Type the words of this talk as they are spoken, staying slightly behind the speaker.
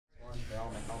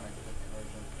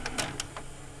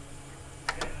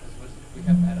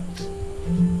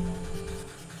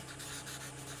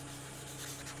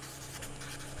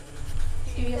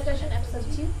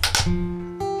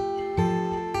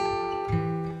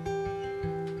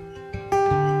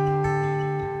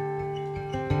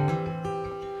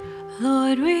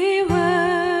Lord, we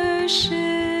worship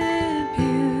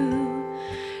you.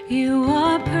 You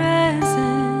are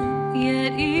present,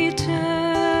 yet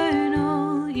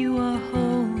eternal. You are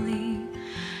holy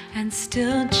and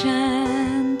still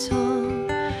gentle.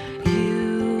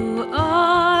 You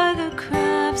are the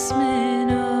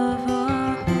craftsman of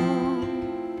our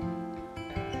home.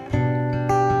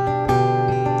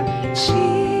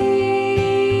 Jesus,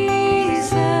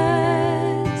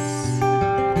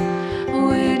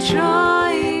 we're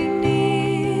drawing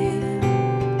near,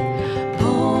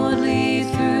 boldly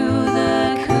through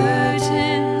the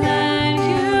curtain that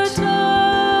you tore.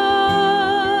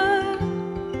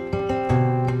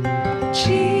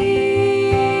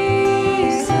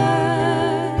 Jesus,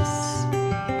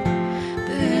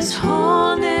 there's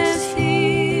wholeness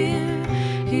here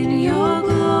in your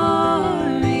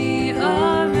glory.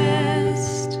 Our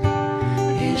rest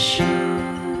is sure.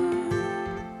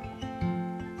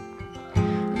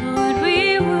 Lord,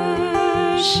 we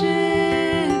worship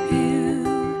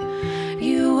you.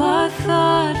 You are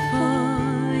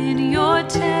thoughtful in your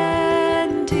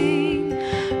tending,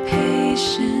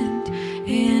 patient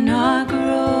in our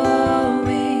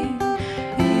growing.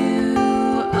 You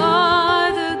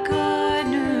are the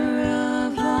gardener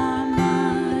of our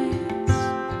minds.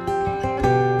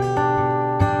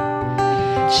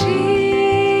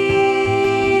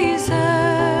 Jesus,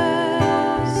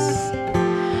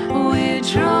 we're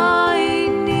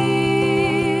drawing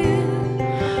near,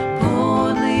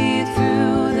 boldly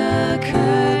through the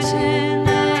curtain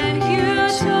that you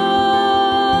tore.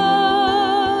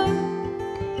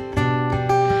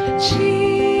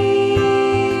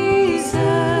 Jesus,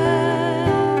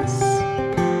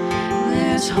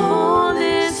 there's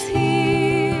wholeness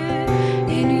here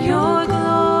in your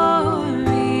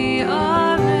glory.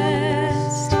 Our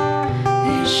rest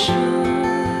is sure.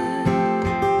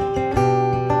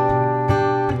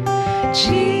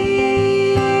 Jesus,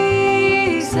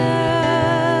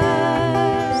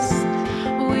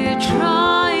 we're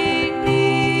drawing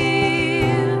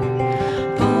near,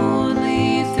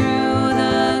 boldly through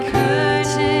the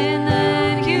curtain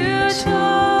that you tore.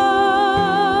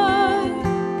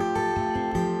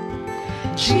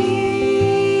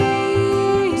 Jesus,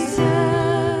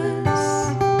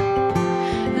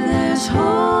 there's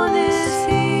wholeness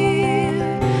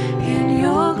here in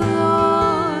your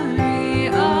glory.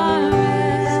 Our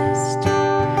rest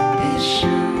is sure.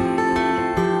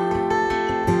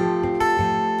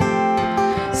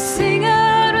 Sing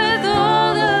out with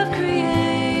all of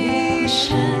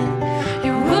creation.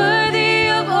 You're worthy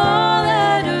of all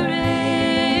adoration.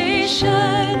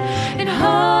 In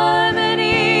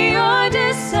harmony or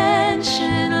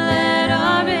dissension, let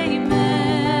our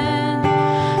amen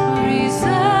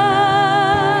resound.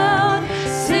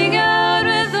 Sing out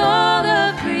with all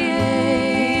of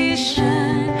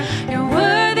creation. You're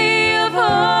worthy of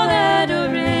all adoration.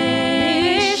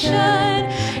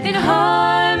 In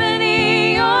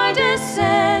harmony or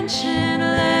dissension,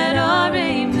 let our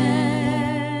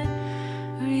amen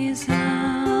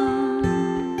resound.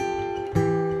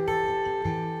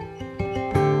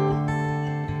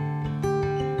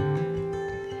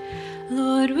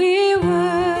 Lord, we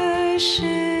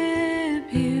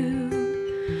worship you.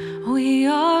 We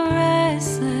are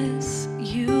restless,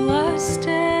 you are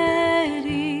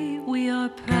steady. We are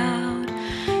proud,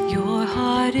 your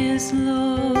heart is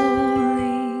lowly.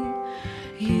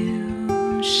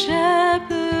 You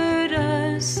shepherd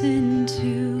us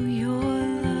into your love.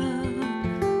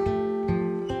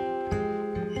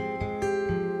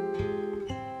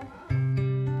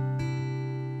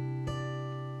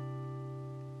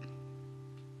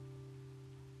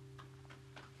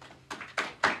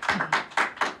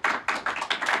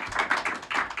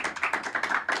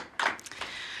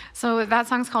 So that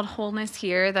song's called Wholeness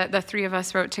Here, that the three of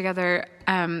us wrote together,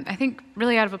 I think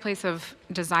really out of a place of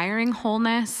desiring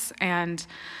wholeness and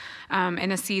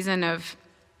in a season of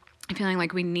feeling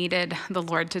like we needed the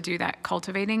Lord to do that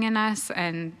cultivating in us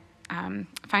and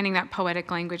finding that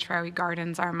poetic language for how he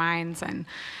gardens our minds. And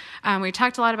we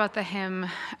talked a lot about the hymn,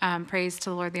 Praise to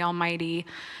the Lord the Almighty,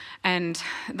 and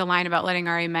the line about letting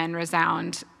our amen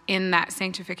resound in that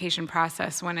sanctification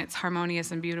process when it's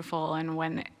harmonious and beautiful and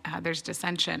when there's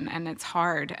dissension and it's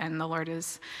hard and the Lord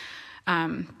is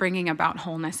bringing about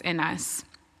wholeness in us.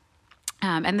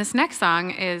 And this next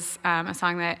song is a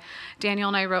song that Daniel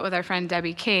and I wrote with our friend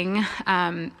Debbie King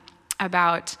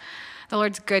about the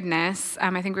Lord's goodness. I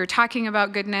think we were talking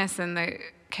about goodness and the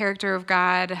character of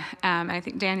God. And I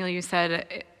think, Daniel, you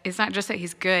said it's not just that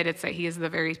he's good, it's that he is the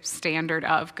very standard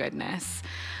of goodness,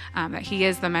 that he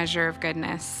is the measure of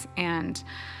goodness. And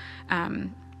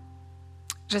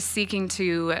just seeking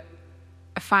to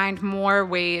find more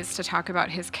ways to talk about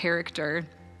his character,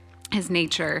 his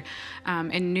nature,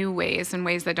 in new ways, in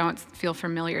ways that don't feel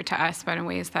familiar to us, but in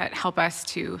ways that help us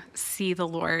to see the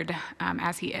Lord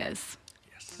as he is.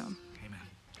 Yes. So. Amen.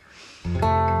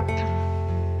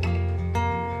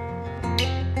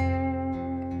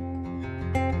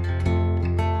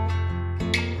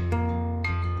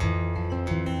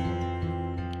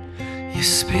 Your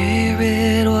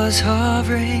spirit was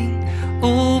hovering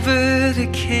over the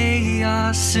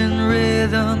chaos and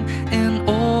rhythm and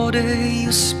order.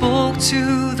 You spoke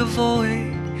to the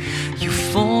void. You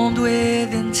formed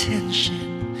with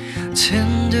intention,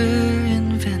 tender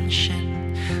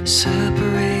invention,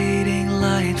 separating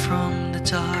light from the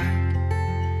dark.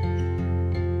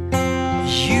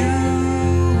 You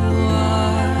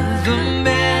are the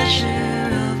measure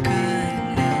of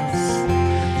goodness.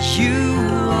 You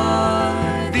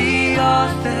are the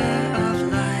author of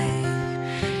life.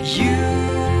 You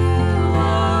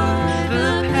are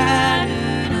the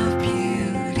pattern of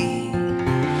beauty,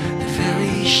 the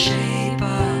very shape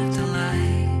of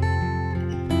delight.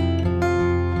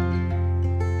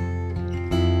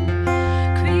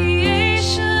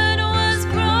 Creation was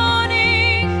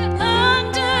groaning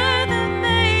under the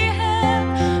mayhem,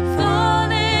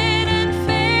 fallen and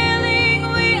failing.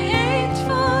 We ached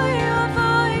for your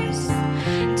voice.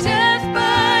 Death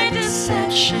by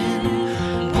deception,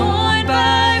 born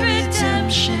by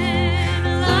redemption.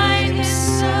 Light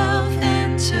itself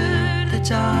entered the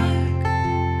dark.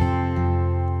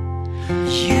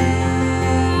 You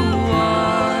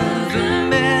are the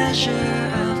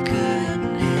measure of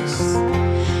goodness.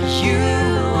 You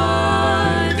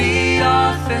are the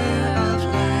author of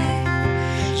life.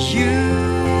 You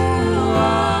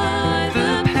are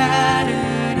the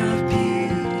pattern of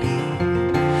beauty,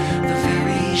 the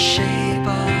very shape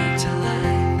of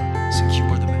delight. So you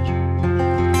are the measure.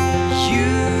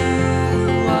 You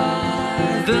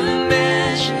are the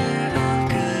measure of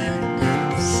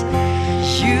goodness.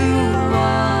 You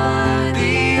are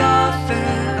the author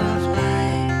of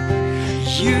life.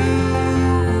 You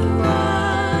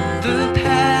are the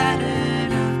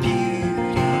pattern of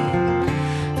beauty,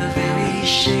 the very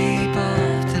shape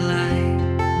of delight.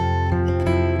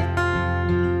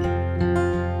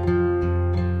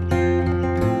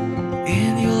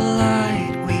 In your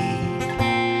light we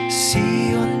see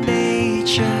your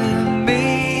nature,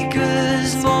 make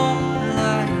us more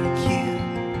like you.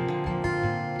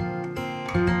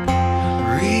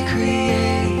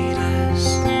 Recreate us,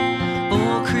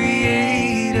 oh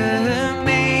Creator,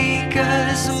 make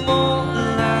us more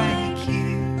like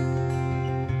you.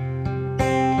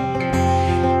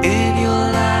 In your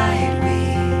light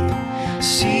we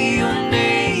see your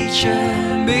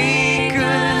nature, make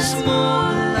us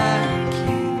more like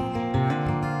you.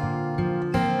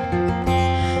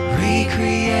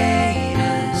 Recreate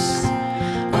us,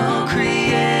 oh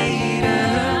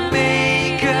Creator,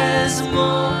 make us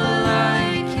more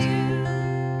like you.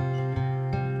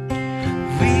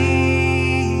 We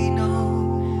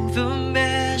know the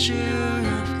measure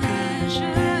of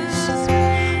goodness.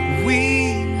 We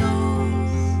know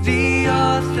the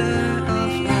author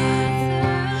of life.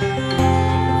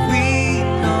 We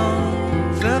know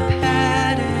the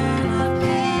pattern of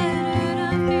beauty.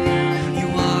 You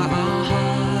are our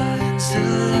heart's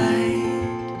delight.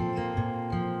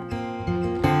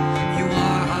 You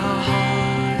are our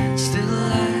heart's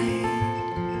delight.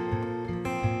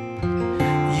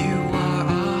 You are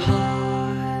our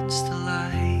heart's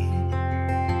delight.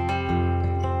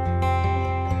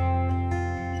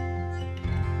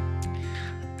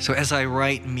 So as I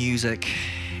write music,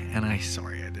 and I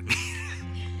didn't.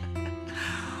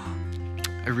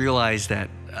 I realize that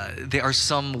there are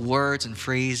some words and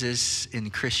phrases in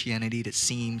Christianity that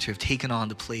seem to have taken on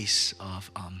the place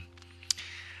of,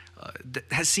 that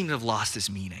has seemed to have lost its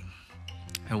meaning.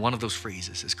 And one of those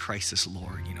phrases is Christ is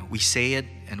Lord. You know, we say it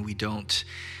and we don't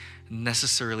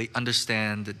necessarily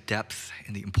understand the depth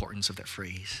and the importance of that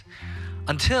phrase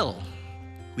until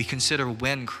we consider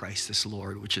when Christ is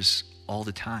Lord, which is all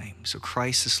the time. So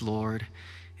Christ is Lord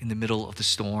in the middle of the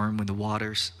storm, when the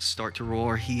waters start to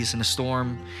roar. He is in a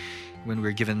storm when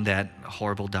we're given that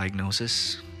horrible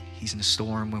diagnosis. He's in a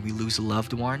storm when we lose a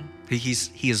loved one. He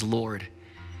is Lord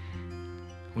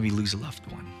when we lose a loved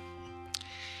one.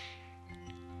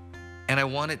 And I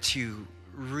wanted to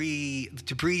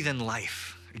breathe in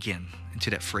life again into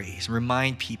that phrase,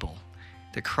 remind people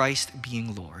that Christ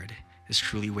being Lord is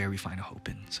truly where we find a hope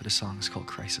in. So the song is called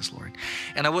Christ is Lord.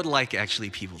 And I would like actually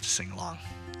people to sing along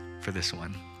for this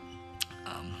one.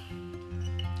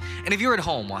 And if you're at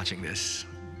home watching this,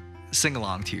 sing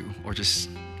along too, or just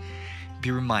be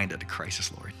reminded that Christ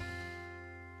is Lord.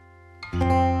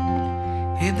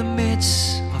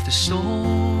 midst of the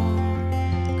storm.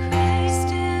 Christ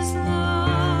is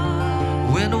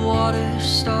Lord. When the waters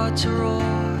start to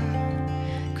roar.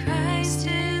 Christ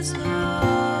is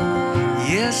Lord.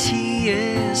 Yes, He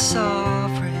is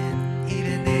sovereign,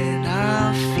 even in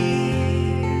our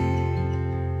fear.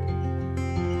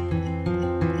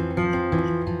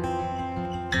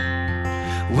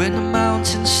 When the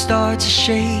mountains start to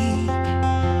shake,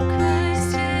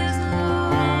 Christ is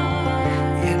Lord.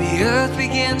 and the earth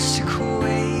begins to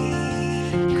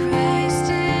quake, Christ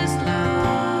is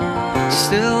Lord.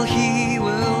 still He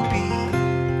will be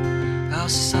our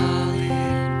solid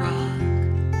rock.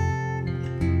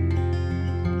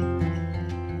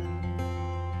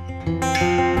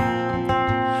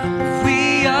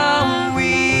 We are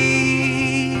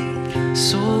weak,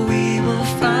 so we will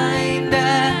find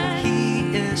that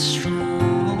He is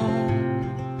strong.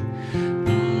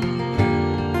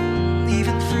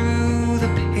 Even through the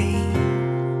pain,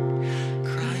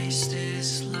 Christ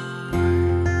is Lord.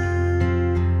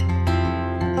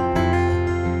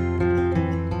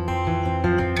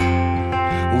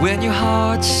 When your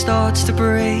heart starts to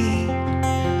break,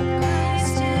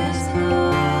 Christ is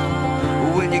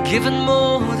Lord. when you're given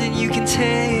more than you can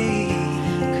take,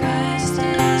 Christ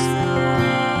is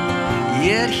Lord.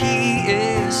 yet He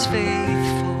is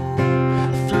faithful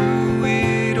through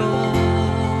it all.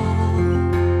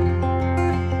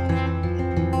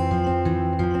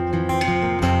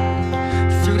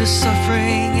 Through the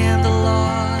suffering and the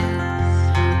loss,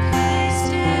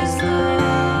 Christ is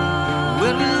Lord.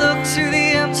 when we look to the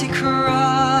empty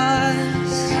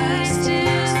cross, Christ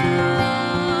is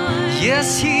Lord.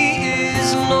 yes, He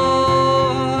is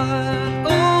Lord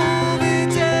over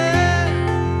death.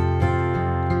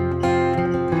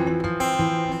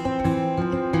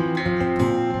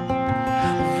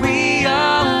 We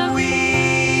are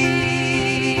weak,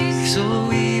 so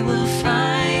we will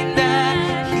find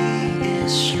that He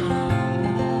is strong.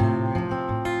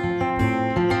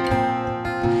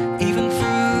 Even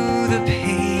through the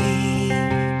pain,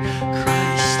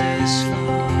 Christ is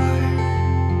Lord.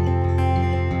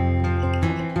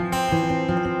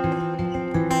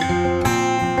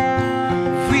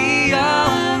 We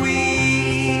are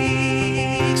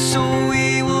weak, so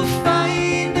we will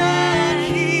find that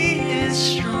He is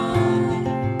strong.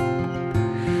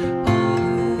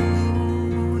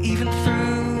 Oh, even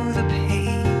through the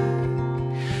pain,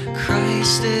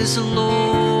 Christ is Lord.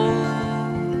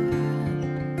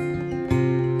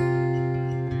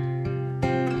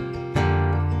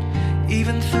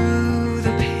 Even through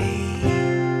the pain,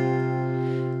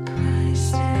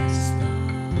 Christ is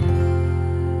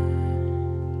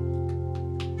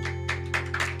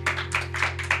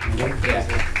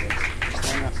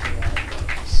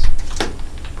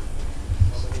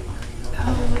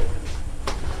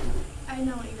I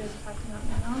know what you guys are talking about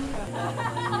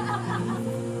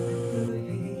now.